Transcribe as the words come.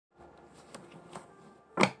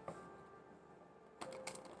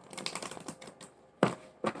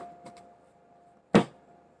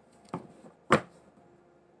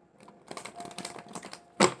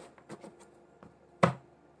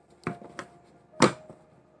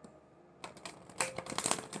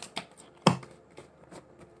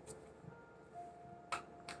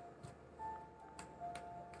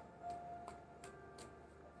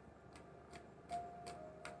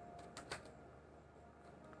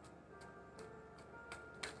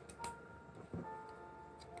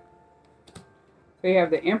So you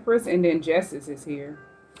have the Empress and then Justice is here.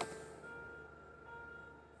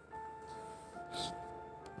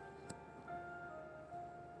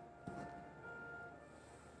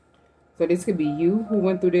 So this could be you who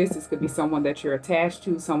went through this. This could be someone that you're attached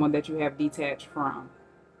to, someone that you have detached from.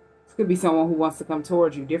 This could be someone who wants to come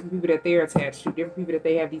towards you, different people that they're attached to, different people that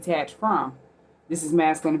they have detached from. This is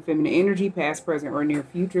masculine and feminine energy, past, present, or near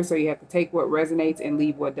future. So you have to take what resonates and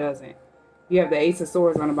leave what doesn't. You have the Ace of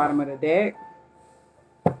Swords on the bottom of the deck.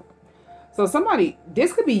 So somebody,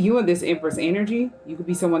 this could be you in this Empress energy. You could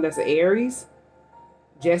be someone that's an Aries.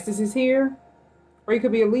 Justice is here. Or you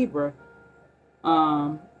could be a Libra.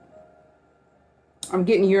 I'm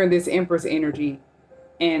getting you're in this Empress energy.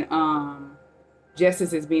 And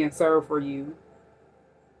justice is being served for you.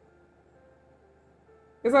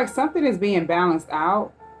 It's like something is being balanced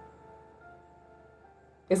out.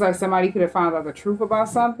 It's like somebody could have found out the truth about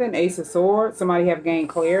something. Ace of Swords. Somebody have gained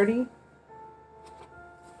clarity.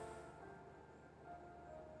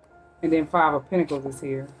 And then Five of Pentacles is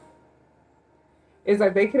here. It's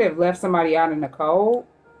like they could have left somebody out in the cold.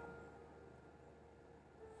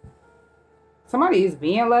 Somebody is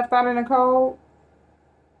being left out in the cold.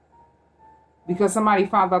 Because somebody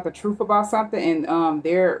found out the truth about something and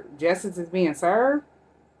their justice is being served.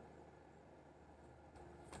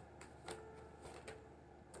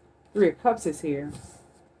 Three of Cups is here.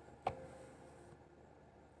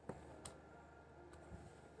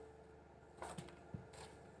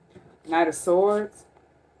 Knight of Swords.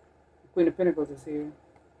 Queen of Pentacles is here.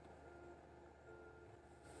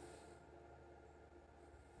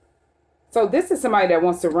 So this is somebody that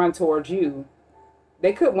wants to run towards you.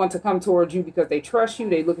 They could want to come towards you because they trust you.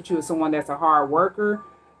 They look at you as someone that's a hard worker.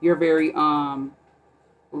 You're very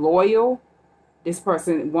loyal. This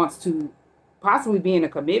person wants to possibly be in a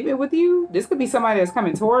commitment with you. This could be somebody that's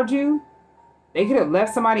coming towards you. They could have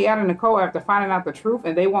left somebody out in the cold after finding out the truth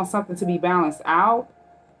and they want something to be balanced out.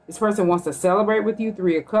 This person wants to celebrate with you.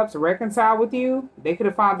 Three of Cups, reconcile with you. They could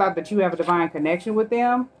have found out that you have a divine connection with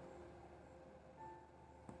them.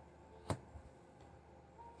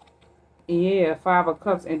 Yeah, Five of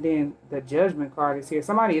Cups, and then the Judgment card is here.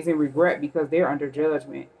 Somebody is in regret because they're under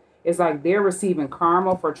judgment. It's like they're receiving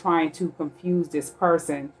karma for trying to confuse this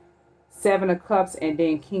person. Seven of Cups, and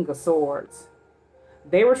then King of Swords.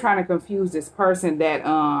 They were trying to confuse this person that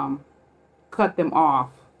cut them off.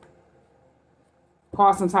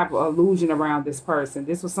 Cause some type of illusion around this person.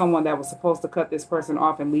 This was someone that was supposed to cut this person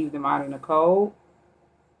off and leave them out in the cold.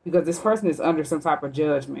 Because this person is under some type of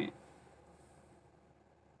judgment.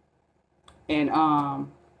 And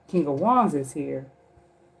King of Wands is here.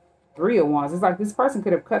 Three of Wands. It's like this person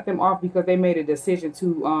could have cut them off because they made a decision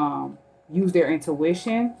to use their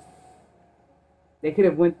intuition. They could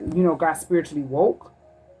have got spiritually woke.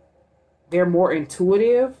 They're more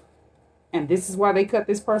intuitive. And this is why they cut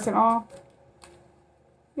this person off.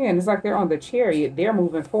 Yeah, and it's like they're on the Chariot. They're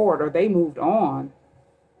moving forward or they moved on.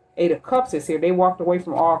 Eight of Cups is here. They walked away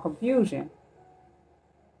from all confusion.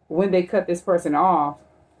 When they cut this person off.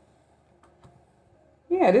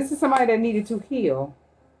 Yeah, this is somebody that needed to heal.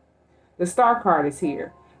 The Star card is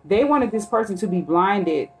here. They wanted this person to be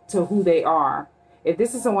blinded to who they are. If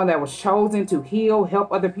this is someone that was chosen to heal,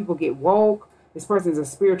 help other people get woke, this person is a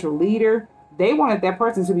spiritual leader, they wanted that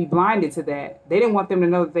person to be blinded to that. They didn't want them to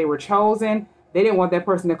know that they were chosen. They didn't want that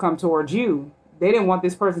person to come towards you. They didn't want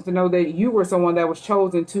this person to know that you were someone that was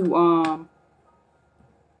chosen to,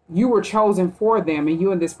 you were chosen for them and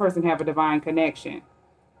you and this person have a divine connection.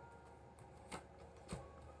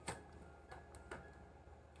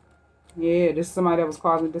 Yeah, this is somebody that was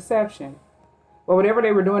causing deception. But whatever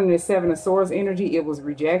they were doing in this Seven of Swords energy, it was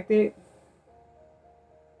rejected.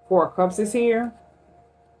 Four of Cups is here.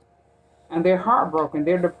 And they're heartbroken.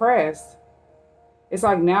 They're depressed. It's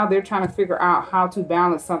like now they're trying to figure out how to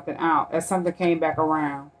balance something out as something came back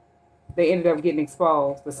around. They ended up getting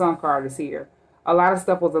exposed. The Sun card is here. A lot of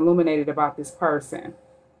stuff was illuminated about this person.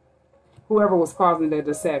 Whoever was causing the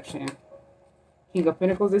deception. King of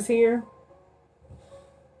Pentacles is here.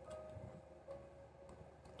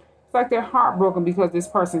 It's like they're heartbroken because this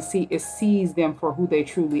person sees them for who they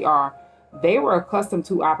truly are. They were accustomed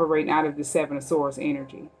to operating out of the Seven of Swords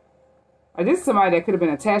energy. Like this is somebody that could have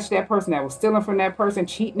been attached to that person, that was stealing from that person,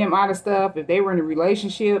 cheating them out of stuff. If they were in a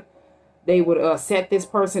relationship, they would set this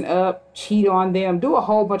person up, cheat on them, do a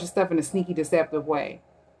whole bunch of stuff in a sneaky, deceptive way.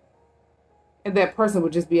 And that person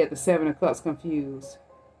would just be at the Seven of Cups confused.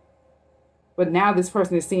 But now this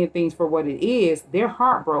person is seeing things for what it is. They're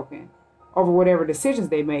heartbroken over whatever decisions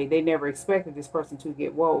they made. They never expected this person to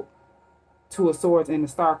get woke. Two of Swords and the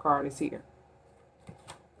Star card is here.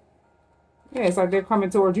 Yeah, it's like they're coming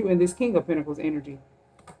towards you in this King of Pentacles energy.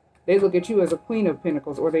 They look at you as a Queen of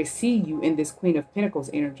Pentacles, or they see you in this Queen of Pentacles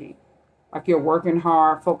energy. Like you're working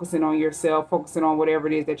hard, focusing on yourself, focusing on whatever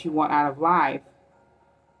it is that you want out of life.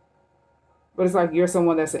 But it's like you're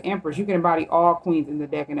someone that's an Empress. You can embody all queens in the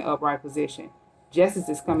deck in the upright position. Justice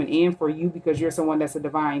is coming in for you because you're someone that's a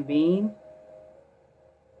divine being.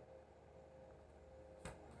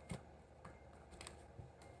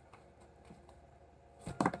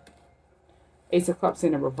 Ace of Cups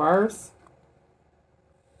in the reverse.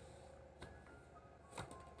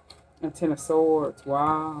 And Ten of Swords.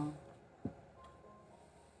 Wow.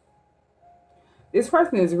 This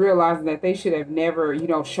person is realizing that they should have never, you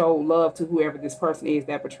know, showed love to whoever this person is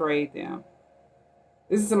that betrayed them.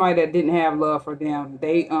 This is somebody that didn't have love for them.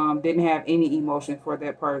 They didn't have any emotion for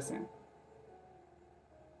that person.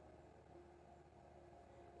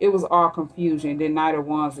 It was all confusion. Then Knight of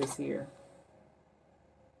Wands is here.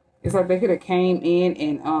 It's like they could have came in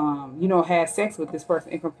and, you know, had sex with this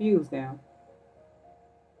person and confused them.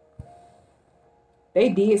 They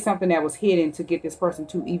did something that was hidden to get this person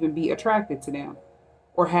to even be attracted to them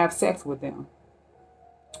or have sex with them.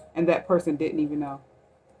 And that person didn't even know.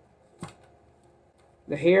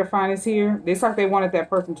 The Hierophant is here. It's like they wanted that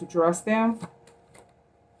person to trust them.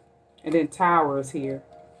 And then Tower is here.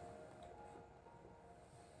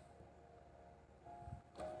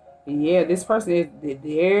 Yeah, this person is,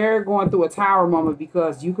 they're going through a Tower moment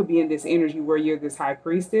because you could be in this energy where you're this High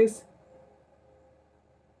Priestess.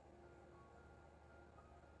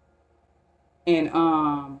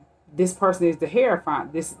 And this person is the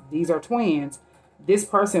Hierophant. These are twins. This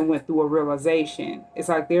person went through a realization. It's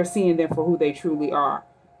like they're seeing them for who they truly are.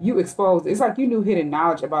 You exposed. It's like you knew hidden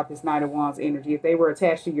knowledge about this Knight of Wands energy. If they were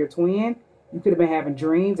attached to your twin, you could have been having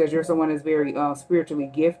dreams, as you're someone that's very spiritually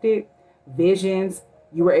gifted. Visions.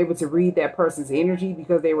 You were able to read that person's energy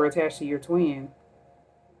because they were attached to your twin.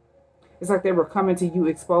 It's like they were coming to you,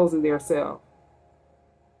 exposing their self,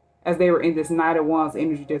 as they were in this Knight of Wands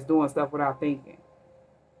energy, just doing stuff without thinking.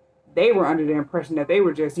 They were under the impression that they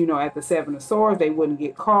were just, you know, at the Seven of Swords, they wouldn't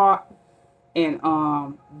get caught, and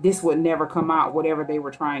this would never come out, whatever they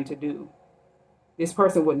were trying to do. This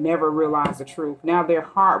person would never realize the truth. Now they're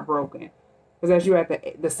heartbroken, because as you're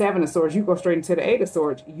at the Seven of Swords, you go straight into the Eight of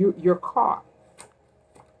Swords. You're caught.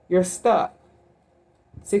 You're stuck.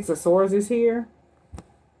 Six of Swords is here.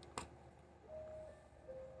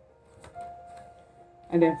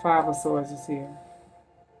 And then Five of Swords is here.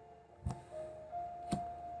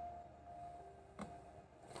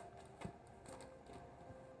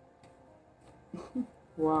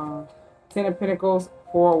 Wow. Ten of Pentacles,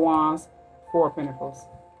 Four of Wands, Four of Pentacles.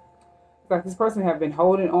 It's like this person have been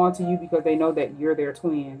holding on to you because they know that you're their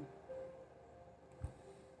twin.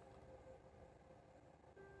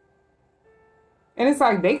 And it's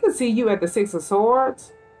like they could see you at the Six of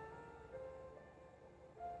Swords,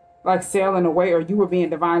 like sailing away, or you were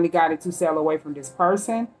being divinely guided to sail away from this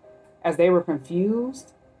person as they were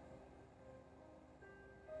confused.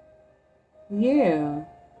 Yeah.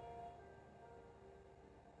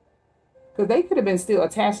 Because they could have been still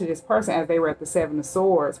attached to this person as they were at the Seven of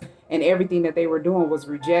Swords, and everything that they were doing was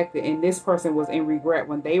rejected, and this person was in regret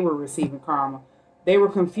when they were receiving karma. They were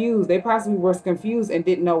confused. They possibly were confused and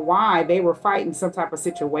didn't know why. They were fighting some type of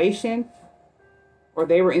situation, or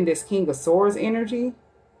they were in this King of Swords energy,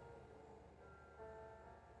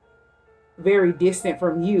 very distant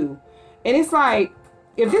from you. And it's like,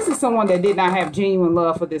 if this is someone that did not have genuine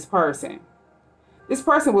love for this person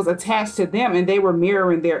was attached to them and they were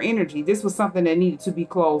mirroring their energy. This was something that needed to be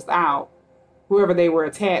closed out, whoever they were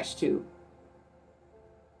attached to.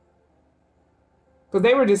 Because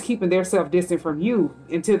they were just keeping themselves distant from you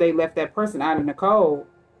until they left that person out in the cold.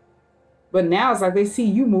 But now it's like they see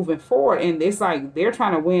you moving forward, and it's like they're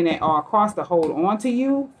trying to win at all costs to hold on to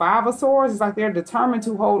you. Five of Swords, it's like they're determined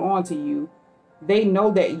to hold on to you. They know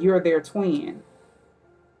that you're their twin.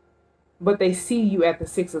 But they see you at the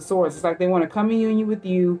Six of Swords. It's like they want to come in union with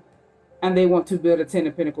you, and they want to build a Ten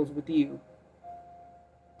of Pentacles with you.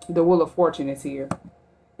 The Wheel of Fortune is here.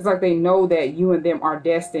 It's like they know that you and them are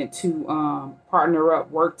destined to partner up,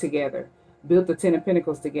 work together, build the Ten of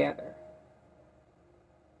Pentacles together.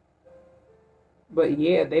 But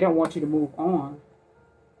yeah, they don't want you to move on.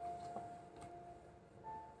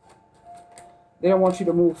 They don't want you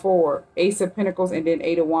to move forward. Ace of Pentacles and then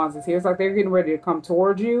Eight of Wands is here. It's like they're getting ready to come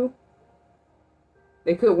towards you.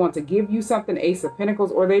 They could want to give you something, Ace of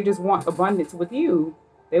Pentacles, or they just want abundance with you.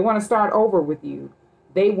 They want to start over with you.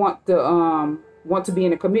 They want to be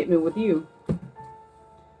in a commitment with you.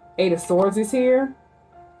 Eight of Swords is here.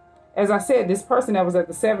 As I said, this person that was at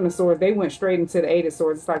the Seven of Swords, they went straight into the Eight of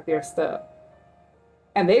Swords. It's like they're stuck.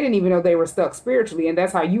 And they didn't even know they were stuck spiritually. And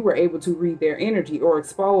that's how you were able to read their energy or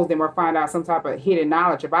expose them or find out some type of hidden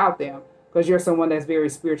knowledge about them. Because you're someone that's very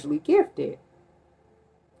spiritually gifted.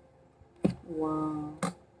 Wow.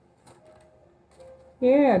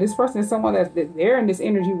 Yeah, this person is someone they're in this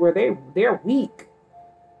energy where they're weak.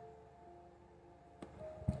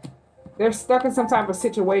 They're stuck in some type of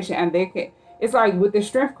situation, and it's like with the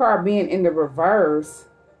strength card being in the reverse,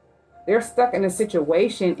 they're stuck in a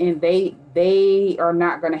situation and they are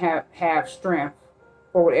not going to have strength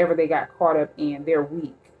for whatever they got caught up in. They're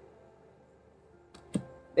weak.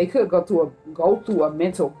 They could go through a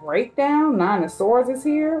mental breakdown. Nine of Swords is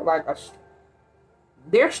here.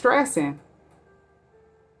 They're stressing.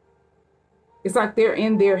 It's like they're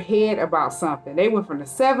in their head about something. They went from the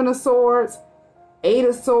Seven of Swords, Eight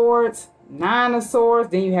of Swords, Nine of Swords.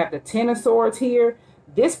 Then you have the Ten of Swords here.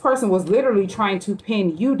 This person was literally trying to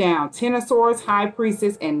pin you down. Ten of Swords, High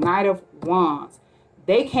Priestess, and Knight of Wands.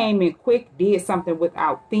 They came in quick, did something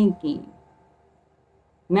without thinking.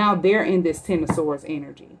 Now they're in this Ten of Swords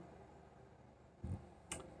energy.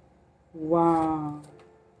 Wow.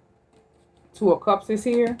 Two of Cups is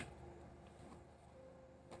here.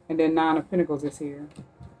 And then Nine of Pentacles is here.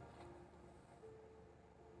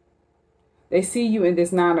 They see you in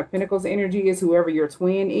this Nine of Pentacles energy is whoever your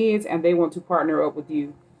twin is, and they want to partner up with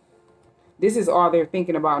you. This is all they're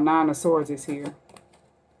thinking about. Nine of Swords is here.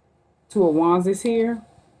 Two of Wands is here.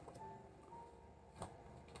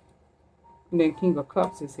 And then King of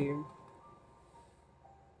Cups is here.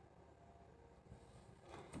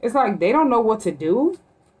 It's like they don't know what to do.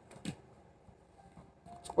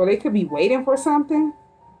 Or they could be waiting for something.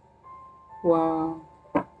 Wow.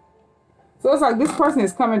 So it's like this person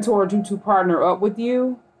is coming towards you to partner up with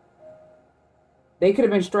you. They could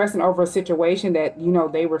have been stressing over a situation that, you know,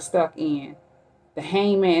 they were stuck in. The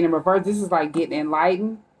Hangman in reverse. This is like getting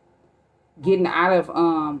enlightened. Getting out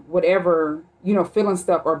of whatever, you know, feeling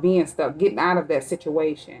stuck or being stuck. Getting out of that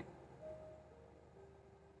situation.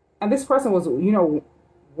 And this person was, you know,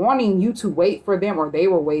 wanting you to wait for them, or they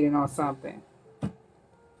were waiting on something.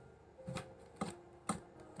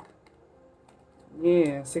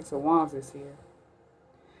 Yeah, Six of Wands is here.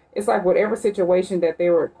 It's like whatever situation that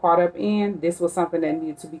they were caught up in, this was something that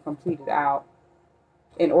needed to be completed out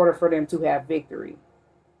in order for them to have victory.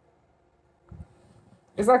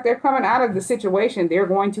 It's like they're coming out of the situation. They're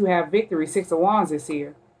going to have victory. Six of Wands is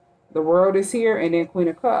here. The World is here, and then Queen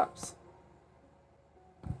of Cups.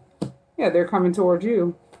 Yeah, they're coming towards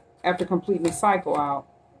you after completing the cycle out.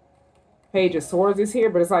 Page of Swords is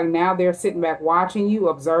here, but it's like now they're sitting back watching you,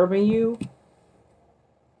 observing you.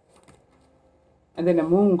 And then the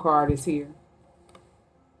Moon card is here.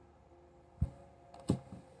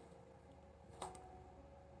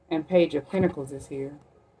 And Page of Pentacles is here.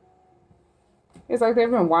 It's like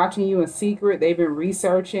they've been watching you in secret. They've been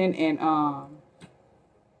researching and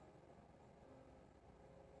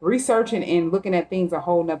looking at things a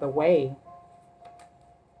whole nother way.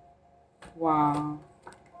 Wow.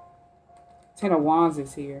 Ten of Wands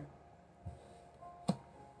is here.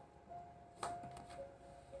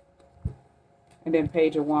 And then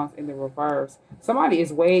Page of Wands in the reverse. Somebody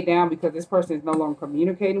is weighed down because this person is no longer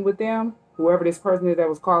communicating with them. Whoever this person is that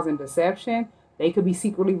was causing deception, they could be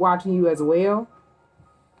secretly watching you as well.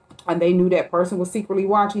 And they knew that person was secretly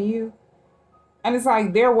watching you. And it's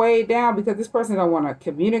like they're weighed down because this person don't want to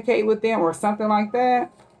communicate with them or something like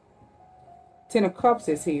that. Ten of Cups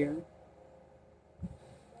is here.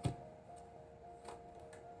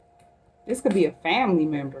 This could be a family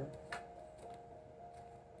member.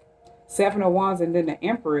 Seven of Wands and then the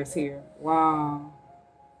Emperor is here. Wow.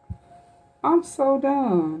 I'm so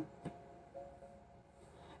done.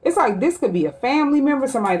 It's like this could be a family member,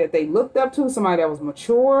 somebody that they looked up to, somebody that was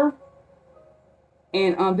mature.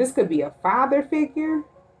 And this could be a father figure.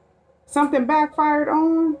 Something backfired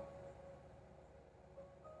on.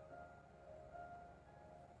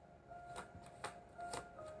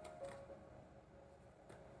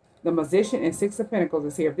 The Magician and Six of Pentacles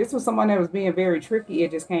is here. If this was someone that was being very tricky,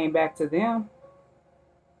 it just came back to them.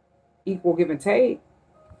 Equal give and take.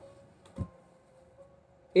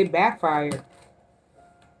 It backfired.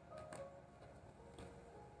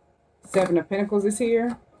 Seven of Pentacles is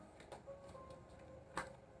here.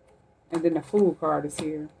 And then the Fool card is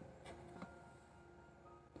here.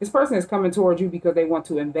 This person is coming towards you because they want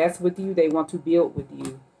to invest with you. They want to build with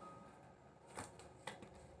you.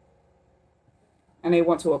 And they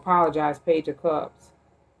want to apologize, Page of Cups.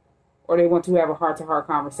 Or they want to have a heart-to-heart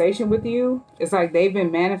conversation with you. It's like they've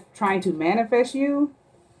been trying to manifest you.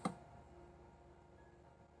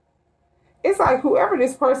 It's like whoever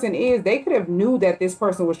this person is, they could have knew that this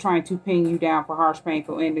person was trying to pin you down for harsh,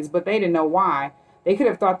 painful endings, but they didn't know why. They could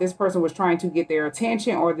have thought this person was trying to get their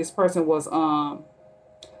attention, or this person was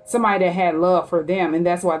somebody that had love for them, and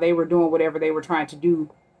that's why they were doing whatever they were trying to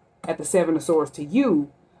do at the Seven of Swords to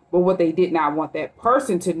you. But what they did not want that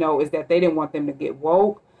person to know is that they didn't want them to get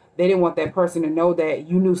woke. They didn't want that person to know that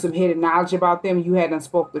you knew some hidden knowledge about them. You hadn't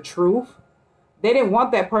spoke the truth. They didn't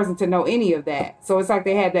want that person to know any of that. So it's like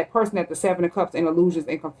they had that person at the Seven of Cups in illusions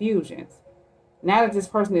and confusions. Now that this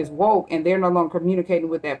person is woke and they're no longer communicating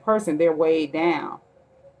with that person, they're weighed down.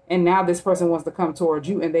 And now this person wants to come towards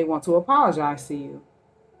you and they want to apologize to you.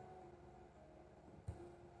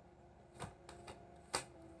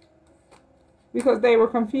 Because they were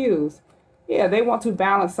confused. Yeah, they want to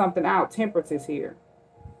balance something out. Temperance is here.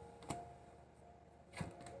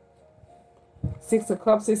 Six of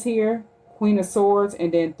Cups is here. Queen of Swords.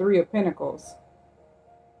 And then Three of Pentacles.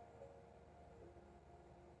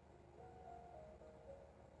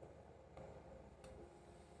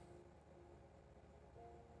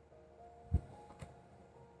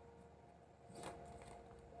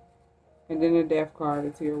 And then the Death card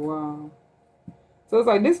is here. Wow. So it's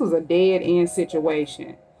like this was a dead end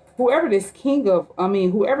situation. Whoever this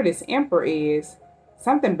whoever this Emperor is,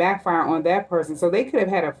 something backfired on that person. So they could have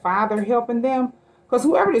had a father helping them. Because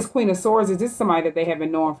whoever this Queen of Swords is, this is somebody that they have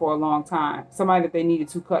been knowing for a long time. Somebody that they needed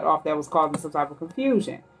to cut off that was causing some type of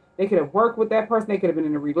confusion. They could have worked with that person. They could have been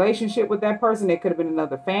in a relationship with that person. They could have been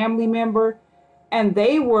another family member. And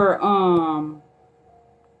they were,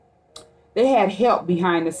 they had help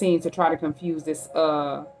behind the scenes to try to confuse this,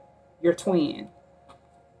 your twin.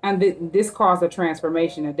 And this caused a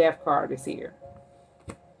transformation. A Death card is here.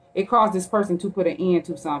 It caused this person to put an end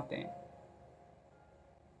to something.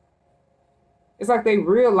 It's like they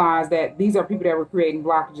realized that these are people that were creating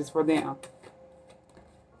blockages for them.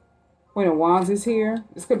 Queen of Wands is here.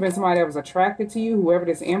 This could have been somebody that was attracted to you, whoever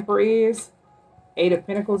this Emperor is. Eight of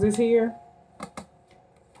Pentacles is here.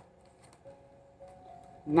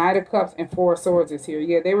 Knight of Cups and Four of Swords is here.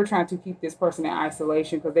 Yeah, they were trying to keep this person in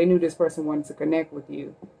isolation because they knew this person wanted to connect with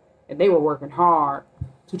you. And they were working hard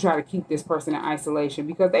to try to keep this person in isolation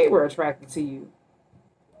because they were attracted to you.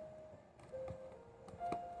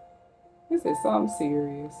 This is something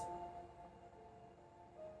serious.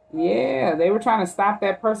 Yeah, they were trying to stop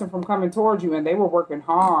that person from coming towards you and they were working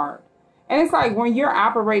hard. And it's like when you're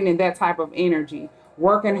operating in that type of energy,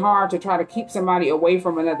 working hard to try to keep somebody away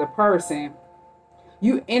from another person,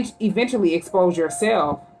 you eventually expose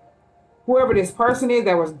yourself. Whoever this person is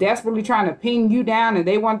that was desperately trying to pin you down and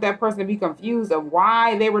they want that person to be confused of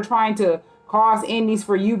why they were trying to cause enemies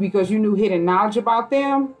for you because you knew hidden knowledge about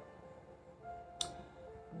them.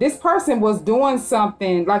 This person was doing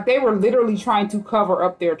something like they were literally trying to cover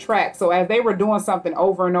up their tracks. So as they were doing something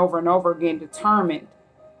over and over and over again, determined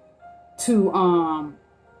to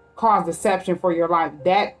cause deception for your life,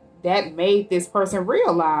 that made this person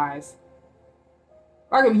realize,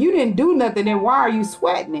 like, if you didn't do nothing, then why are you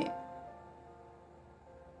sweating it?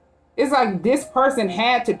 It's like this person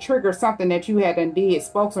had to trigger something that you had done did,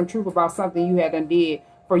 spoke some truth about something you had done did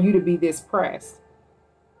for you to be this pressed.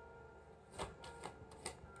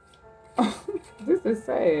 This is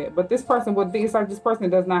sad. But this person would think, it's like this person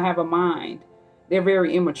does not have a mind. They're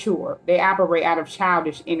very immature. They operate out of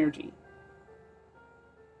childish energy.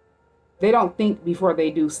 They don't think before they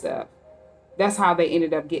do stuff. That's how they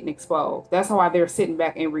ended up getting exposed. That's why they're sitting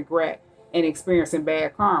back in regret and experiencing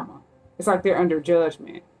bad karma. It's like they're under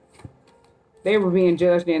judgment. They were being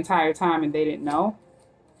judged the entire time and they didn't know.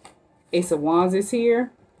 Ace of Wands is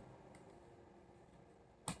here.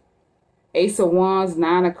 Ace of Wands,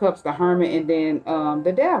 Nine of Cups, the Hermit, and then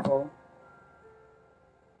the Devil.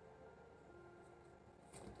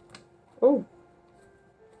 Oh.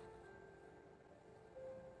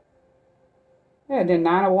 Yeah, then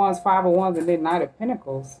Nine of Wands, Five of Wands, and then Knight of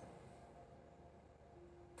Pentacles.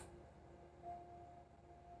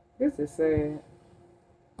 This is sad.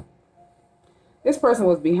 This person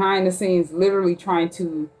was behind the scenes literally trying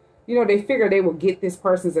to, you know, they figured they would get this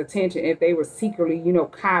person's attention if they were secretly, you know,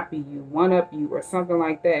 copy you, one-up you, or something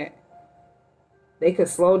like that. They could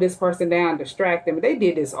slow this person down, distract them. They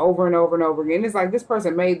did this over and over and over again. It's like this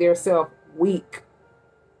person made their self weak.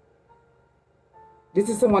 This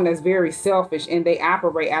is someone that's very selfish and they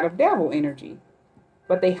operate out of devil energy.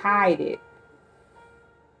 But they hide it.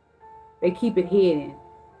 They keep it hidden.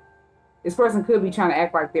 This person could be trying to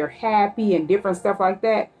act like they're happy and different stuff like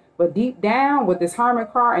that. But deep down with this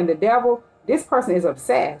Hermit card and the Devil, this person is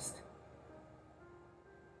obsessed.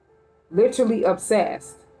 Literally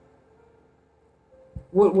obsessed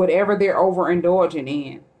with whatever they're overindulging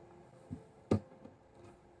in.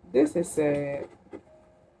 This is sad.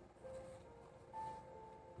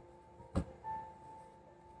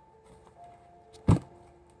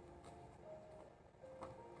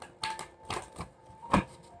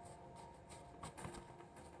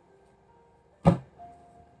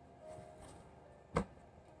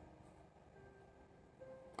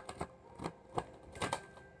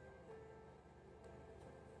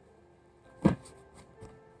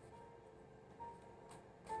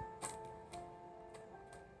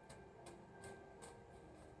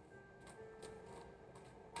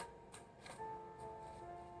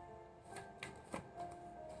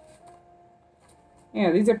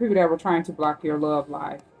 Yeah, these are people that were trying to block your love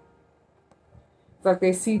life. It's like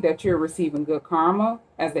they see that you're receiving good karma.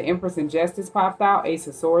 As the Empress and Justice popped out, Ace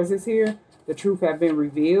of Swords is here. The truth have been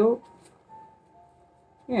revealed.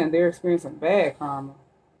 Yeah, and they're experiencing bad karma.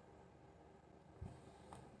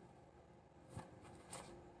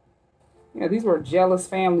 Yeah, these were jealous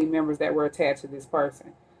family members that were attached to this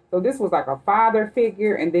person. So this was like a father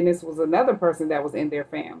figure, and then this was another person that was in their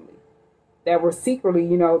family that were secretly,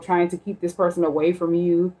 you know, trying to keep this person away from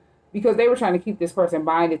you because they were trying to keep this person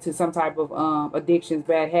binded to some type of addictions,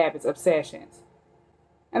 bad habits, obsessions.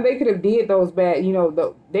 And they could have did those bad, you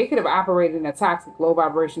know, they could have operated in a toxic, low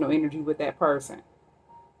vibrational energy with that person.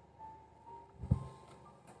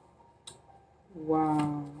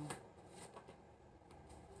 Wow.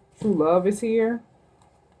 True love is here.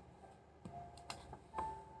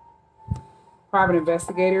 Private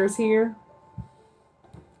investigator is here.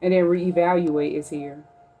 And then reevaluate is here.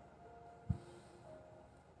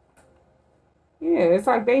 Yeah, it's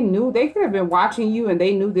like they knew, they could have been watching you and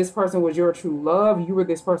they knew this person was your true love. You were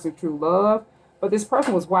this person's true love. But this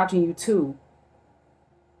person was watching you too.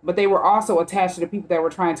 But they were also attached to the people that were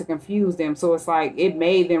trying to confuse them. So it's like it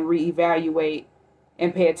made them reevaluate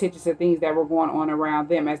and pay attention to things that were going on around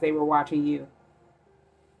them as they were watching you.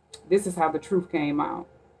 This is how the truth came out.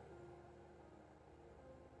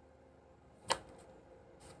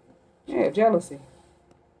 Yeah, jealousy.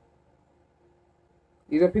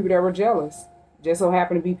 These are people that were jealous. Just so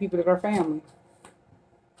happen to be people that are family.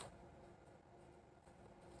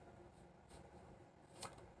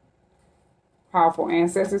 Powerful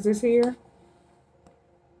ancestors is here.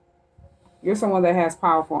 You're someone that has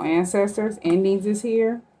powerful ancestors. Endings is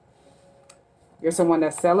here. You're someone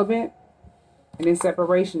that's celibate. And then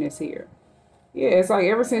separation is here. Yeah, it's like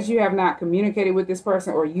ever since you have not communicated with this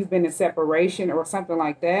person or you've been in separation or something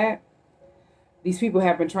like that, these people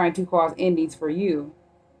have been trying to cause endings for you.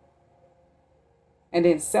 And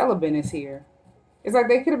then celibate is here. It's like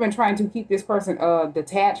they could have been trying to keep this person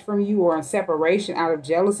detached from you or in separation out of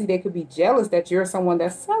jealousy. They could be jealous that you're someone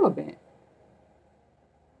that's celibate.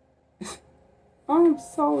 I'm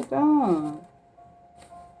so dumb.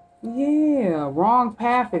 Yeah, wrong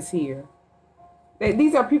path is here.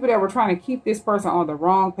 These are people that were trying to keep this person on the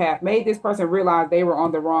wrong path, made this person realize they were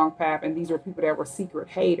on the wrong path, and these were people that were secret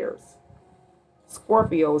haters.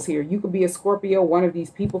 Scorpios here. You could be a Scorpio. One of these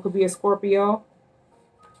people could be a Scorpio.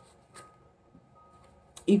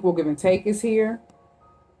 Equal give and take is here.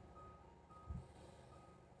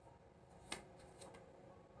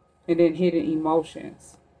 And then hidden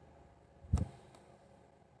emotions.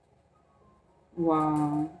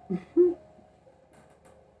 Wow.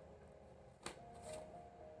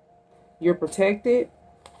 You're protected.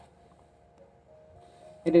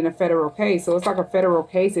 And then a federal case. So it's like a federal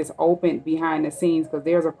case is opened behind the scenes because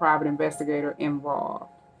there's a private investigator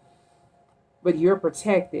involved. But you're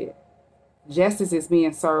protected. Justice is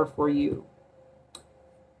being served for you.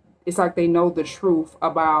 It's like they know the truth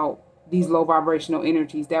about these low vibrational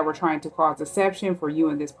energies that were trying to cause deception for you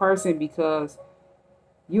and this person because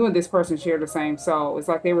you and this person share the same soul. It's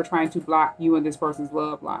like they were trying to block you and this person's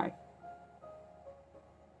love life.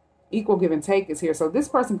 Equal give and take is here. So this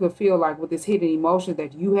person could feel like with this hidden emotion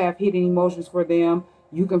that you have hidden emotions for them.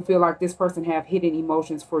 You can feel like this person have hidden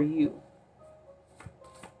emotions for you.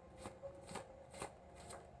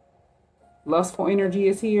 Lustful energy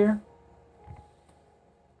is here.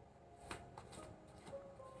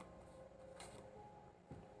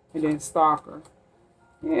 And then stalker.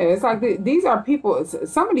 Yeah, it's like these are people.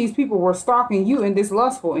 Some of these people were stalking you in this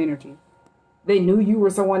lustful energy. They knew you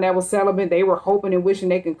were someone that was celibate. They were hoping and wishing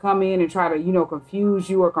they could come in and try to, you know, confuse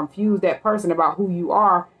you or confuse that person about who you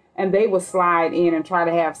are. And they would slide in and try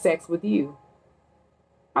to have sex with you.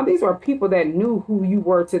 Now, these were people that knew who you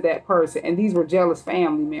were to that person. And these were jealous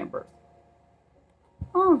family members.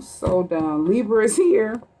 I'm so done. Libra is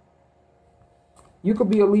here. You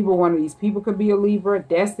could be a Libra. One of these people could be a Libra.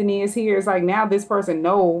 Destiny is here. It's like now this person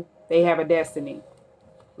know they have a destiny.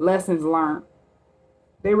 Lessons learned.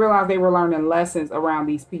 They realized they were learning lessons around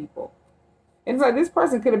these people. And it's like this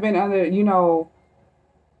person could have been under, you know,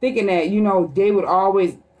 thinking that, you know, they would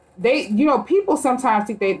always, you know, people sometimes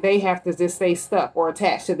think they have to just stay stuck or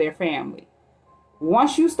attached to their family.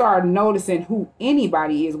 Once you start noticing who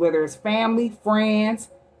anybody is, whether it's family, friends,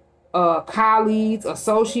 colleagues,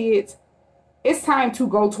 associates, it's time to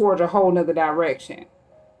go towards a whole nother direction.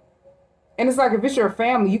 And it's like if it's your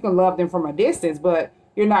family, you can love them from a distance, but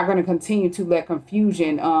you're not going to continue to let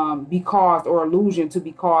confusion be caused or illusion to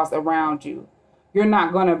be caused around you. You're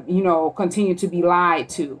not going to, you know, continue to be lied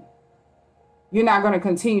to. You're not going to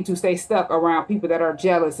continue to stay stuck around people that are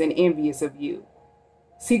jealous and envious of you.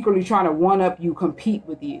 secretly trying to one up you, compete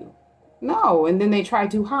with you. No, and then they try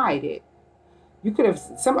to hide it. You could have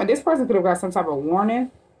this person could have got some type of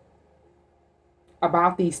warning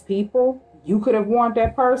about these people. You could have warned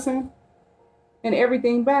that person, and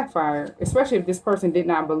everything backfired, especially if this person did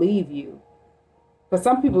not believe you. But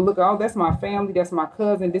some people look, oh, that's my family, that's my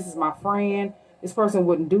cousin, this is my friend. This person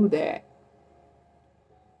wouldn't do that.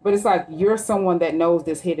 But it's like you're someone that knows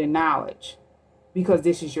this hidden knowledge because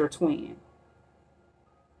this is your twin.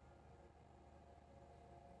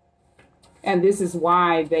 And this is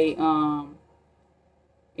why they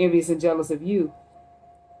envious and jealous of you.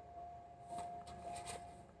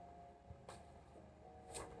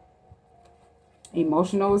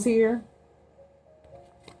 Emotional is here.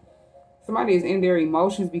 Somebody is in their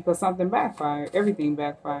emotions because something backfired. Everything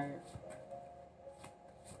backfired.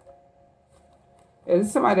 This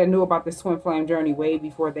is somebody that knew about this twin flame journey way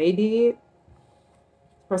before they did.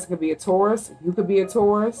 This person could be a Taurus. You could be a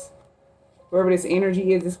Taurus. Whoever this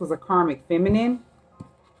energy is, this was a karmic feminine.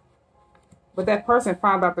 But that person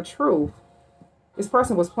found out the truth. This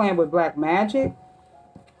person was playing with black magic.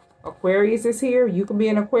 Aquarius is here. You could be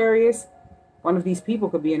an Aquarius. One of these people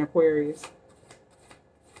could be an Aquarius.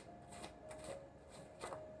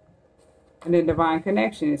 And then divine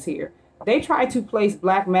connection is here. They tried to place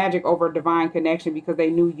black magic over divine connection because they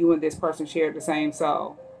knew you and this person shared the same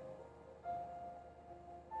soul.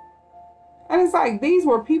 And it's like these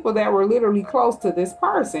were people that were literally close to this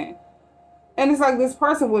person. And it's like this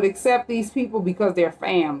person would accept these people because they're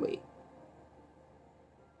family.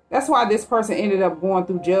 That's why this person ended up going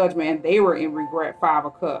through judgment and they were in regret, 5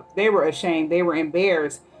 of Cups. They were ashamed. They were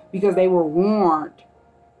embarrassed because they were warned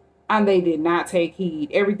and they did not take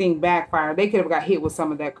heed. Everything backfired. They could have got hit with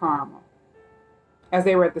some of that karma as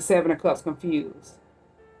they were at the 7 of Cups confused.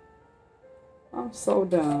 I'm so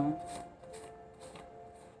done.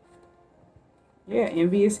 Yeah,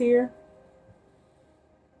 envy is here.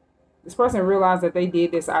 This person realized that they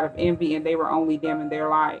did this out of envy and they were only dimming their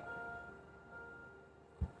light.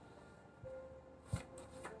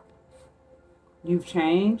 You've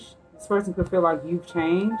changed. This person could feel like you've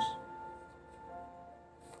changed.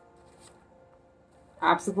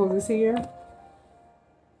 Obstacles is here.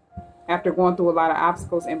 After going through a lot of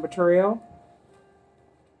obstacles and betrayal.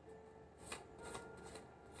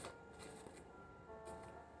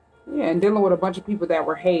 Yeah, and dealing with a bunch of people that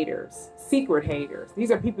were haters. Secret haters. These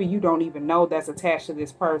are people you don't even know that's attached to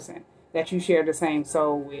this person that you share the same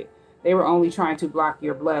soul with. They were only trying to block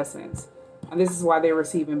your blessings. And this is why they're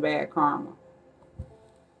receiving bad karma.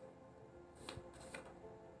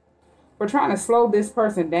 For trying to slow this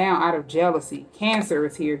person down out of jealousy. Cancer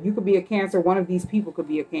is here. You could be a Cancer. One of these people could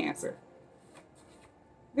be a Cancer.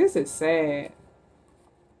 This is sad.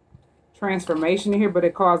 Transformation here, but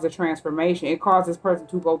it caused a transformation. It caused this person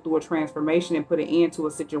to go through a transformation and put an end to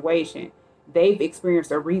a situation. They've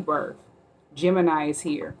experienced a rebirth. Gemini is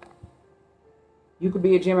here. You could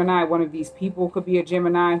be a Gemini. One of these people could be a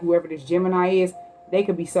Gemini. Whoever this Gemini is, they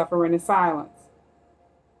could be suffering in silence.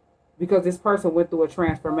 Because this person went through a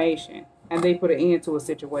transformation and they put an end to a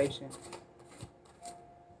situation.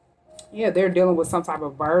 Yeah, they're dealing with some type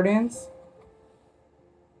of burdens.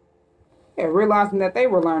 Yeah, realizing that they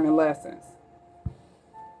were learning lessons.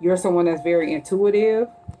 You're someone that's very intuitive.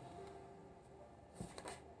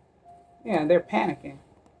 Yeah, they're panicking.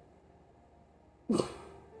 This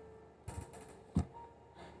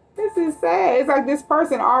is sad. It's like this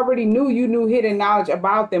person already knew you knew hidden knowledge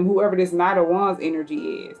about them, whoever this Knight of Wands energy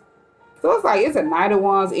is. So it's like it's a Knight of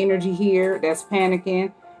Wands energy here that's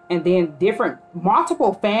panicking. And then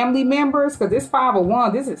multiple family members, because this 5 of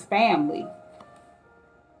Wands, this is family.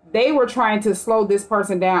 They were trying to slow this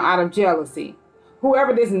person down out of jealousy.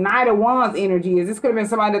 Whoever this Knight of Wands energy is, this could have been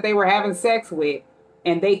somebody that they were having sex with.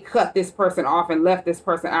 And they cut this person off and left this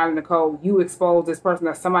person out in the cold. You exposed this person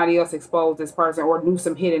or somebody else exposed this person or knew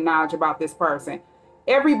some hidden knowledge about this person.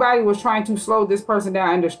 Everybody was trying to slow this person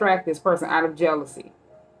down and distract this person out of jealousy.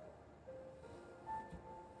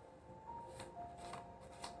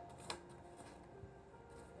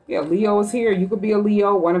 Yeah, Leo is here. You could be a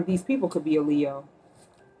Leo. One of these people could be a Leo.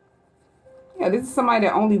 Yeah, this is somebody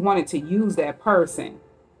that only wanted to use that person.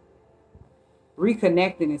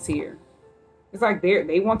 Reconnecting is here. It's like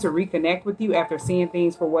they want to reconnect with you after seeing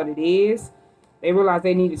things for what it is. They realized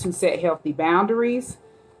they needed to set healthy boundaries.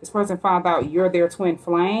 This person found out you're their twin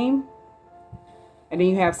flame. And then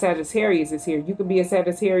you have Sagittarius is here. You could be a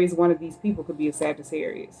Sagittarius. One of these people could be a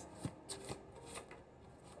Sagittarius.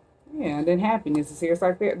 Yeah, and then happiness is here. It's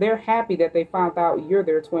like they're happy that they found out you're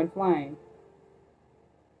their twin flame.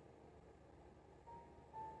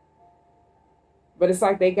 But it's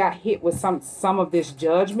like they got hit with some of this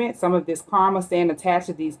judgment, some of this karma staying attached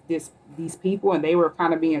to these people, and they were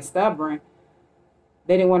kind of being stubborn.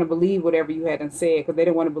 They didn't want to believe whatever you had said because they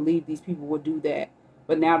didn't want to believe these people would do that.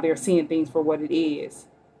 But now they're seeing things for what it is.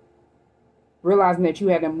 Realizing that you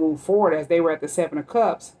had to move forward as they were at the Seven of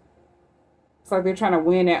Cups. It's like they're trying to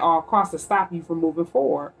win at all costs to stop you from moving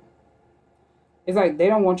forward. It's like they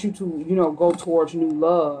don't want you to, go towards new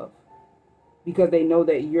love because they know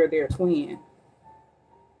that you're their twin.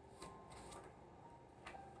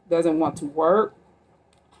 Doesn't want to work.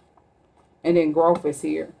 And then growth is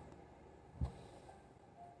here.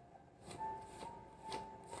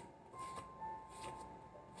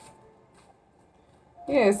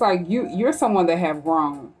 Yeah, it's like you're someone that have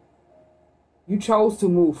grown. You chose to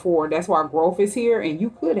move forward. That's why growth is here, and you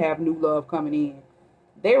could have new love coming in.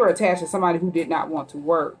 They were attached to somebody who did not want to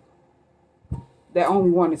work, that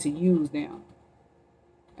only wanted to use them.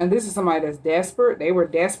 And this is somebody that's desperate. They were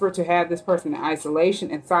desperate to have this person in isolation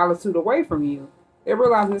and solitude away from you. They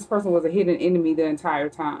realized this person was a hidden enemy the entire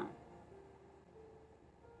time.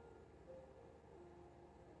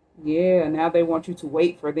 Yeah, now they want you to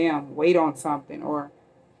wait for them, wait on something, or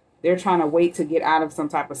they're trying to wait to get out of some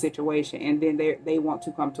type of situation, and then they want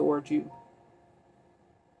to come towards you.